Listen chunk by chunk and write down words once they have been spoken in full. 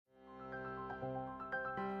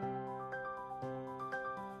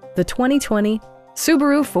the 2020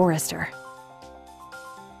 Subaru Forester.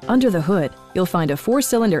 Under the hood, you'll find a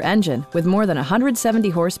 4-cylinder engine with more than 170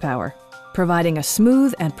 horsepower, providing a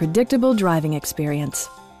smooth and predictable driving experience.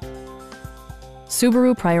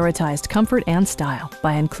 Subaru prioritized comfort and style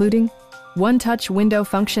by including one-touch window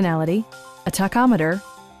functionality, a tachometer,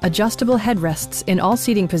 adjustable headrests in all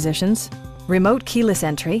seating positions, remote keyless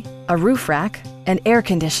entry, a roof rack, and air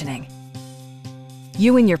conditioning.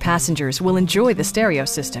 You and your passengers will enjoy the stereo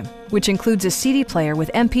system, which includes a CD player with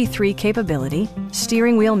MP3 capability,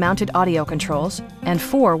 steering wheel mounted audio controls, and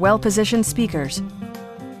 4 well-positioned speakers.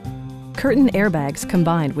 Curtain airbags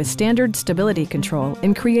combined with standard stability control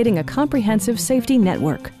in creating a comprehensive safety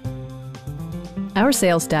network. Our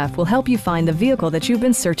sales staff will help you find the vehicle that you've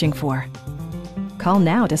been searching for. Call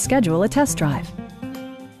now to schedule a test drive.